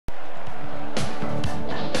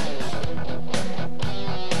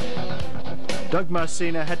Doug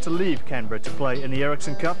Marcina had to leave Canberra to play in the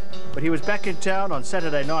Ericsson Cup, but he was back in town on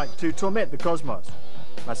Saturday night to torment the Cosmos.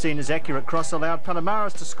 Marcina's accurate cross allowed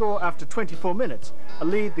Palamaras to score after 24 minutes, a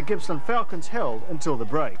lead the Gippsland Falcons held until the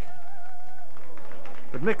break.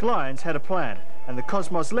 But Mick Lyons had a plan, and the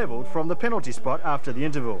Cosmos levelled from the penalty spot after the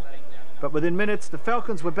interval. But within minutes, the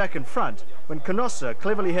Falcons were back in front when Canosa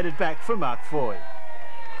cleverly headed back for Mark Foy.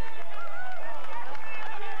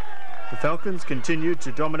 The Falcons continued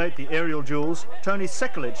to dominate the aerial duels, Tony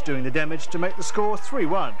Sekulic doing the damage to make the score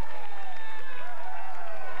 3-1.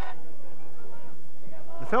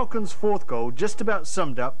 The Falcons' fourth goal just about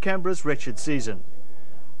summed up Canberra's wretched season.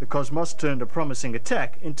 The Cosmos turned a promising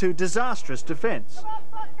attack into disastrous defence.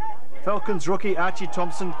 Falcons rookie Archie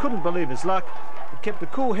Thompson couldn't believe his luck, but kept a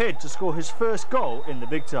cool head to score his first goal in the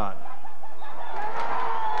big time.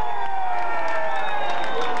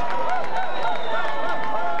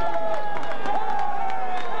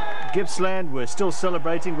 Gippsland were still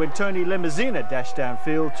celebrating when Tony Lemezina dashed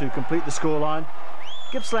downfield to complete the scoreline.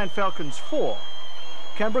 Gippsland Falcons 4,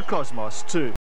 Canberra Cosmos 2.